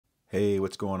Hey,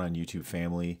 what's going on YouTube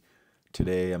family?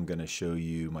 Today I'm going to show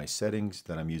you my settings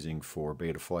that I'm using for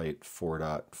Betaflight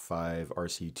 4.5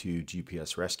 RC2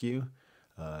 GPS rescue.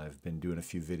 I've been doing a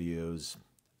few videos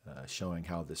showing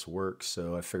how this works,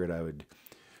 so I figured I would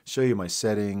show you my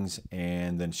settings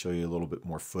and then show you a little bit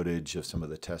more footage of some of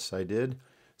the tests I did.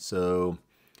 So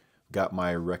got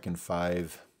my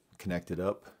Rekon5 connected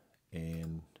up and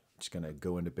I'm just going to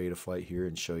go into Betaflight here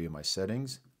and show you my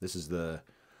settings. This is the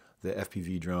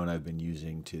FPV drone I've been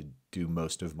using to do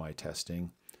most of my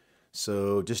testing.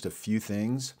 So just a few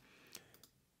things.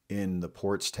 In the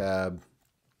ports tab,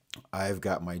 I've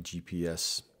got my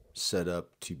GPS set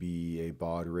up to be a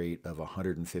baud rate of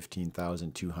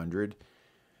 115,200.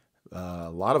 A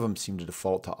lot of them seem to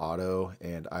default to auto,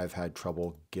 and I've had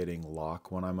trouble getting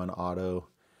lock when I'm on auto,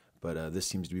 but this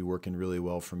seems to be working really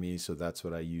well for me, so that's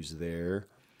what I use there.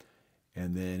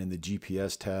 And then in the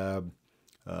GPS tab,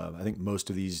 I think most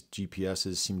of these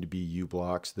GPSs seem to be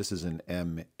U-blocks. This is an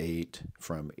M8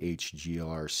 from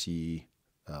HGLRC.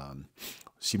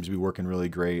 Seems to be working really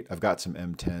great. I've got some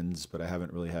M10s, but I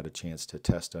haven't really had a chance to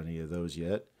test any of those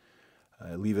yet.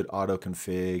 I leave it auto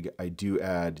config. I do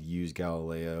add use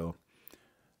Galileo.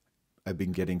 I've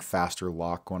been getting faster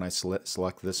lock when I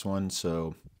select this one,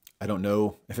 so I don't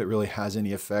know if it really has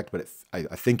any effect, but I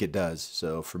think it does,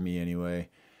 so for me anyway.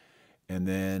 And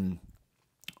then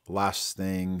last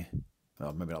thing,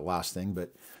 well, maybe not last thing,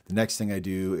 but the next thing I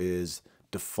do is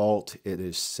default. It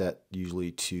is set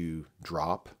usually to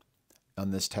drop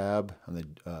on this tab, on the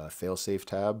failsafe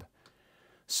tab.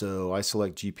 So I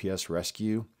select GPS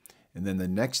rescue, and then the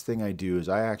next thing I do is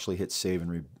I actually hit save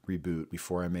and reboot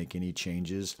before I make any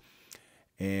changes,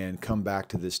 and come back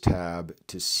to this tab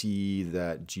to see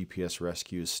that GPS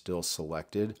rescue is still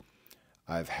selected.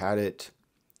 I've had it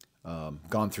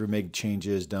gone through, made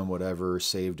changes, done whatever,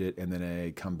 saved it, and then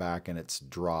I come back and it's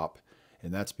drop.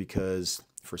 And that's because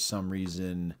for some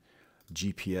reason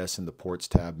GPS in the ports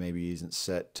tab maybe isn't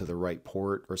set to the right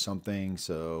port or something,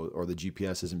 so, or the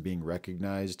GPS isn't being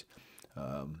recognized.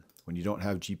 When you don't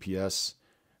have GPS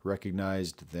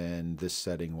recognized, then this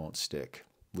setting won't stick,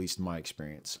 at least in my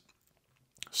experience.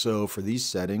 So for these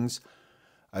settings,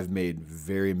 I've made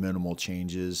very minimal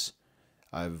changes.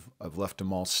 I've left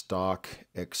them all stock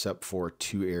except for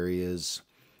two areas.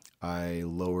 I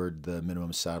lowered the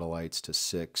minimum satellites to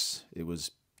 6. It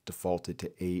was defaulted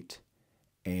to 8.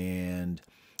 And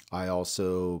I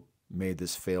also made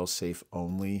this fail-safe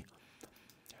only.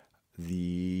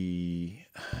 There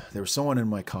was someone in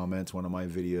my comments, one of my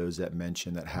videos, that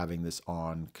mentioned that having this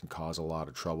on can cause a lot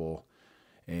of trouble.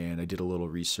 And I did a little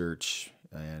research,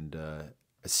 and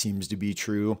it seems to be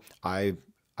true.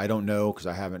 I don't know because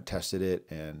I haven't tested it,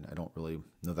 and I don't really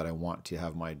know that I want to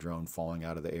have my drone falling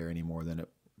out of the air any more than it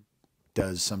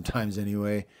does sometimes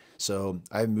anyway. So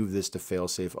I moved this to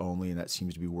failsafe only, and that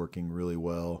seems to be working really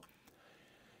well.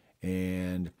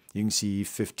 And you can see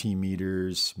 15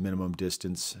 meters minimum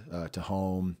distance to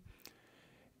home.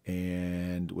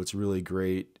 And what's really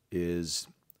great is,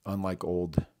 unlike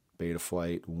old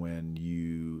Betaflight, when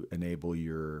you enable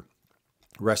your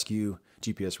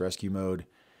GPS rescue mode,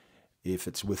 if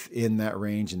it's within that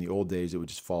range, in the old days it would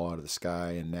just fall out of the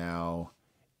sky, and now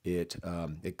it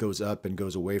goes up and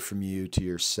goes away from you to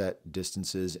your set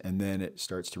distances, and then it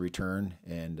starts to return.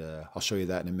 And I'll show you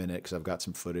that in a minute because I've got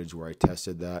some footage where I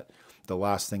tested that. The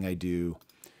last thing I do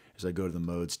is I go to the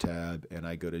modes tab and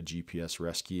I go to GPS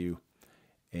rescue,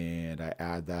 and I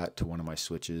add that to one of my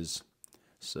switches.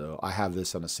 So I have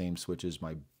this on the same switch as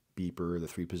my beeper, the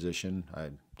 3-position.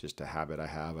 Just a habit I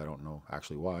have. I don't know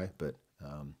actually why, but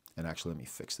and actually, let me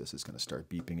fix this. It's going to start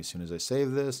beeping as soon as I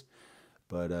save this.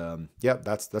 But yeah,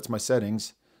 that's my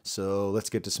settings. So let's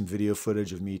get to some video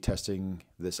footage of me testing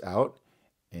this out.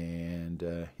 And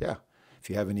yeah, if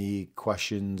you have any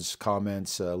questions,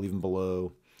 comments, leave them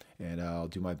below, and I'll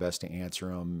do my best to answer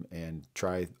them and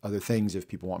try other things if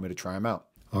people want me to try them out.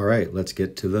 All right, let's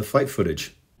get to the flight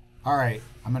footage. All right,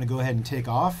 I'm going to go ahead and take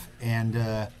off, and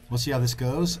we'll see how this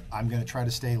goes. I'm going to try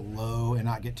to stay low and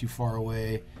not get too far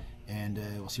away, and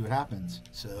we'll see what happens.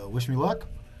 So wish me luck.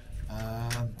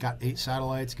 Got 8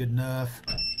 satellites, good enough.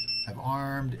 I've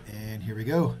armed, and here we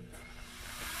go.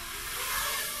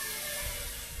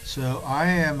 So I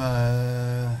am,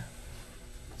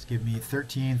 let's give me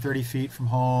 30 feet from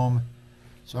home.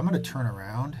 So I'm going to turn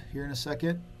around here in a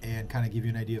second and kind of give you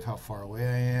an idea of how far away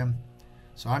I am.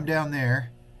 So I'm down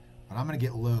there, but I'm going to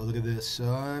get low. Look at this.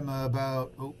 So I'm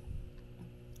about,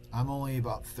 I'm only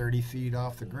about 30 feet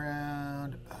off the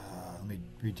ground. Let me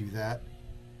redo that.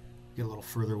 Get a little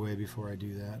further away before I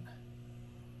do that.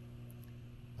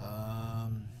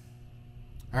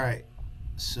 All right,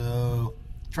 so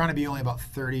trying to be only about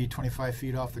 30, 25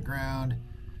 feet off the ground,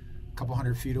 a couple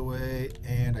hundred feet away,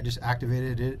 and I just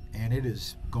activated it, and it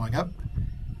is going up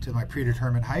to my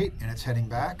predetermined height, and it's heading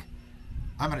back.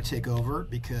 I'm going to take over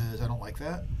because I don't like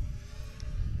that.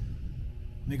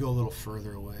 Let me go a little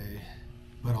further away,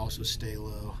 but also stay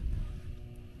low.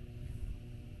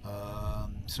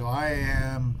 So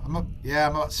I'm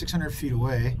about 600 feet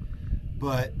away,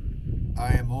 but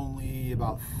I am only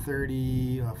about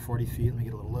 40 feet. Let me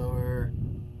get a little lower.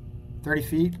 30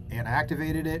 feet, and I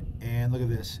activated it, and look at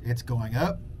this. It's going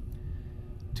up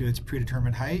to its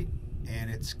predetermined height, and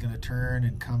it's going to turn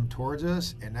and come towards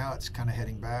us, and now it's kind of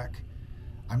heading back.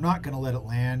 I'm not going to let it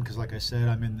land because, like I said,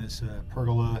 I'm in this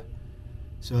pergola.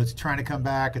 So it's trying to come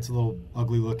back. It's a little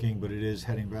ugly looking, but it is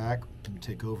heading back. Let me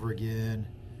take over again.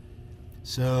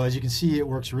 So as you can see, it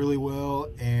works really well,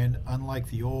 and unlike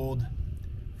the old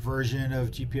version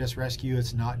of GPS Rescue,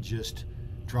 it's not just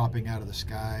dropping out of the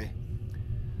sky.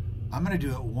 I'm going to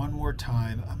do it one more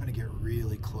time. I'm going to get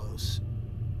really close,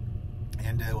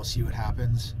 and we'll see what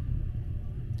happens.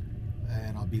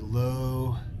 And I'll be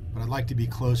low, but I'd like to be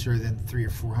closer than 300 or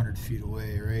 400 feet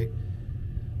away, right?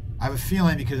 I have a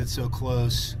feeling because it's so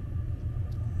close,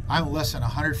 I'm less than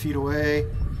 100 feet away.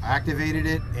 I activated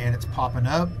it, and it's popping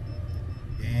up,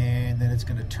 and then it's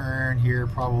going to turn here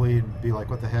probably and be like,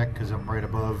 what the heck, because I'm right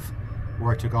above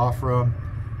where I took off from.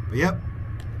 But yep.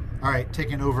 All right,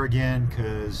 taking over again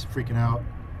because freaking out.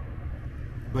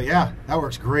 But yeah, that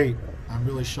works great. I'm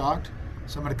really shocked.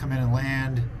 So I'm going to come in and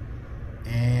land,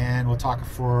 and we'll talk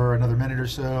for another minute or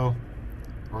so,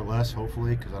 or less,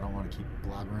 hopefully, because I don't want to keep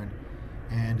blabbering.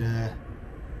 And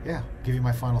yeah, give you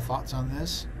my final thoughts on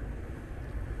this.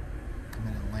 Come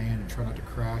in and land and try not to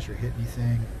crash or hit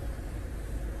anything.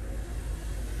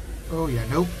 Oh yeah,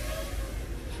 nope.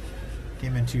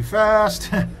 Came in too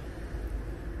fast. All right,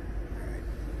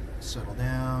 settle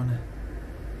down.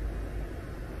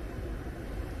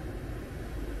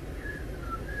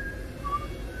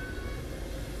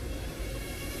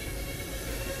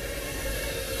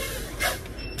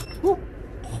 Woo.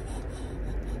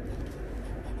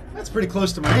 That's pretty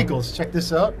close to my ankles. Check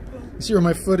this out. You see where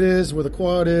my foot is, where the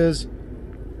quad is.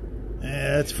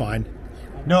 It's fine.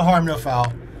 No harm, no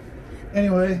foul.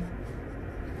 Anyway,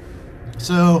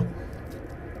 so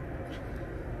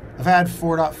I've had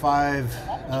 4.5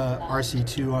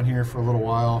 RC2 on here for a little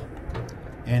while,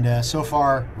 and so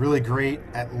far really great,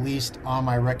 at least on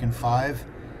my Rekon5.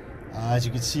 As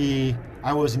you can see,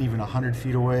 I wasn't even 100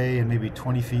 feet away and maybe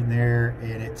 20 feet in there,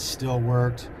 and it still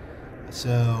worked.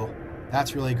 So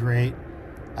that's really great.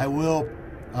 I will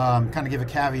kind of give a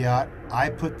caveat. I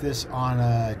put this on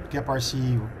a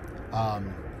GEMFAN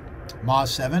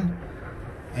MOS 7,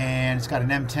 and it's got an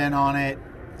M10 on it,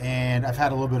 and I've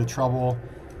had a little bit of trouble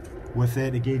with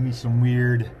it. It gave me some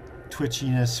weird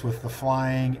twitchiness with the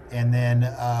flying, and then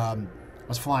I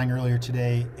was flying earlier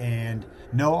today, and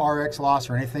no RX loss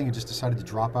or anything. It just decided to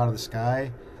drop out of the sky.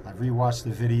 I've rewatched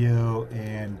the video,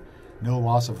 and no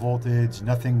loss of voltage,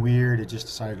 nothing weird. It just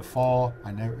decided to fall.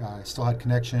 I still had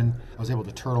connection. I was able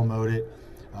to turtle mode it,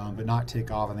 but not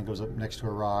take off. I think it was up next to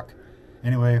a rock.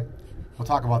 Anyway, we'll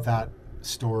talk about that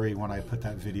story when I put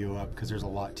that video up, because there's a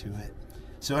lot to it.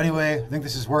 So anyway, I think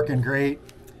this is working great,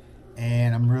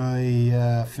 and I'm really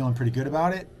feeling pretty good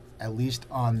about it, at least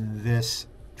on this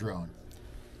drone.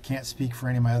 Can't speak for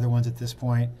any of my other ones at this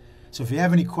point. So if you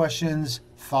have any questions,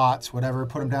 thoughts, whatever,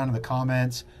 put them down in the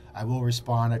comments. I will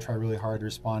respond. I try really hard to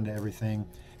respond to everything.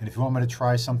 And if you want me to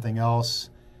try something else,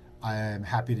 I am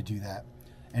happy to do that.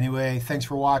 Anyway, thanks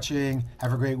for watching.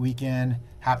 Have a great weekend.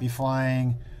 Happy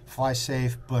flying. Fly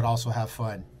safe, but also have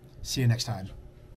fun. See you next time.